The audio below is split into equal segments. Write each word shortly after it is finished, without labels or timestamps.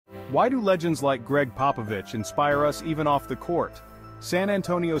Why do legends like Gregg Popovich inspire us even off the court? San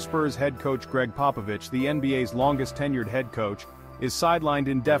Antonio Spurs head coach Gregg Popovich, the NBA's longest-tenured head coach, is sidelined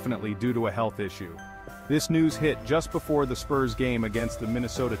indefinitely due to a health issue. This news hit just before the Spurs game against the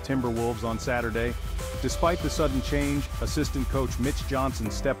Minnesota Timberwolves on Saturday. Despite the sudden change, assistant coach Mitch Johnson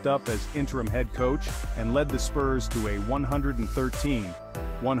stepped up as interim head coach and led the Spurs to a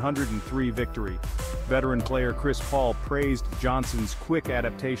 113-103 victory. Veteran player Chris Paul praised Johnson's quick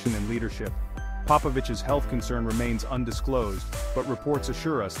adaptation and leadership. Popovich's health concern remains undisclosed, but reports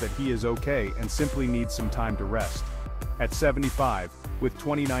assure us that he is okay and simply needs some time to rest. At 75, with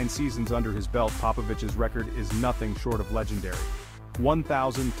 29 seasons under his belt, Popovich's record is nothing short of legendary.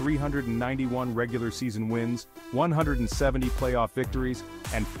 1,391 regular season wins, 170 playoff victories,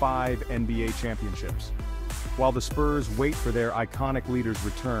 and 5 NBA championships. While the Spurs wait for their iconic leader's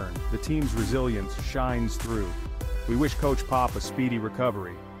return, the team's resilience shines through. We wish Coach Pop a speedy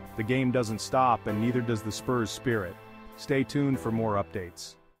recovery. The game doesn't stop, and neither does the Spurs' spirit. Stay tuned for more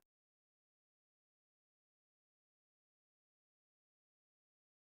updates.